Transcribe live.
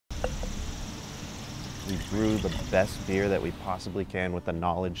we brew the best beer that we possibly can with the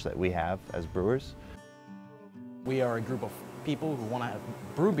knowledge that we have as brewers. We are a group of people who want to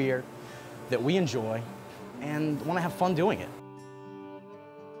brew beer that we enjoy and want to have fun doing it.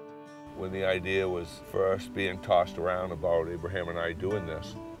 When the idea was first being tossed around about Abraham and I doing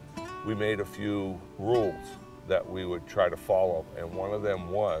this, we made a few rules that we would try to follow, and one of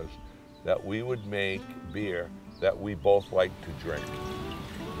them was that we would make beer that we both like to drink.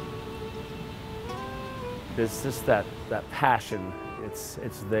 There's just that passion. It's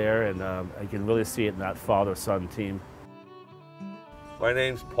there, and I can really see it in that father-son team. My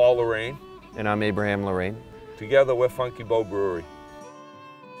name's Paul Lorraine. And I'm Abraham Lorraine. Together we're Funky Bow Brewery.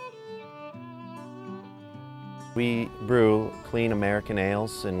 We brew clean American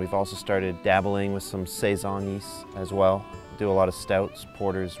ales, and we've also started dabbling with some Saison yeast as well. Do a lot of stouts,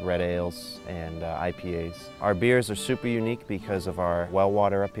 porters, red ales, and IPAs. Our beers are super unique because of our well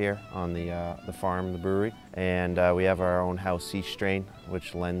water up here on the farm, the brewery, and we have our own house yeast strain,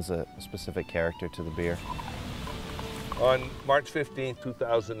 which lends a specific character to the beer. On March 15,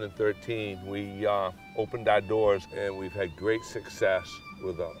 2013, we opened our doors, and we've had great success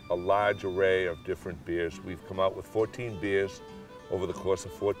with a large array of different beers. We've come out with 14 beers over the course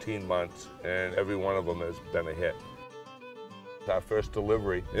of 14 months, and every one of them has been a hit. Our first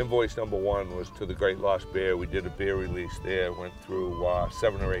delivery, invoice number 1, was to the Great Lost Beer. We did a beer release there, went through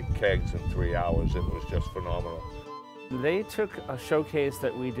 7 or 8 kegs in 3 hours. It was just phenomenal. They took a showcase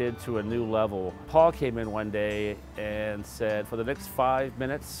that we did to a new level. Paul came in one day and said, for the next 5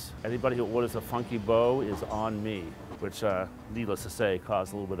 minutes, anybody who orders a Funky Bow is on me, which, needless to say,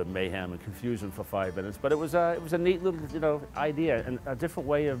 caused a little bit of mayhem and confusion for 5 minutes. But it was a neat little, idea and a different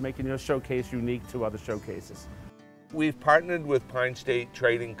way of making your showcase unique to other showcases. We've partnered with Pine State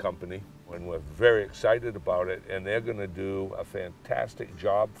Trading Company, and we're very excited about it, and they're going to do a fantastic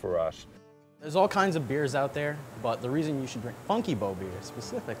job for us. There's all kinds of beers out there, but the reason you should drink Funky Bow beer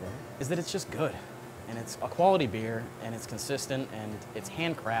specifically is that it's just good. And it's a quality beer, and it's consistent, and it's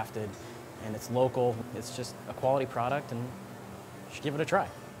handcrafted, and it's local. It's just a quality product, and you should give it a try.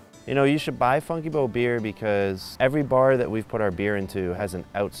 You know, you should buy Funky Bow beer because every bar that we've put our beer into has an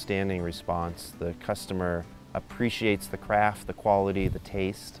outstanding response. The customer appreciates the craft, the quality, the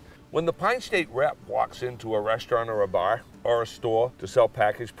taste. When the Pine State rep walks into a restaurant or a bar or a store to sell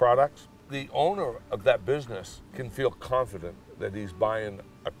packaged products, the owner of that business can feel confident that he's buying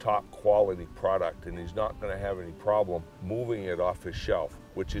a top quality product, and he's not going to have any problem moving it off his shelf,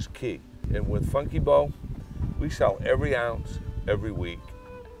 which is key. And with Funky Bow, we sell every ounce every week,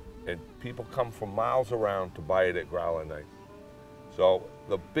 and people come from miles around to buy it at Growler Night. So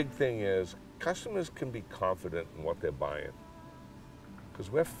the big thing is customers can be confident in what they're buying,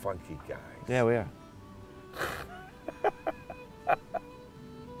 because we're funky guys. Yeah, we are.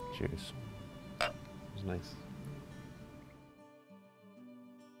 Cheers. It was nice.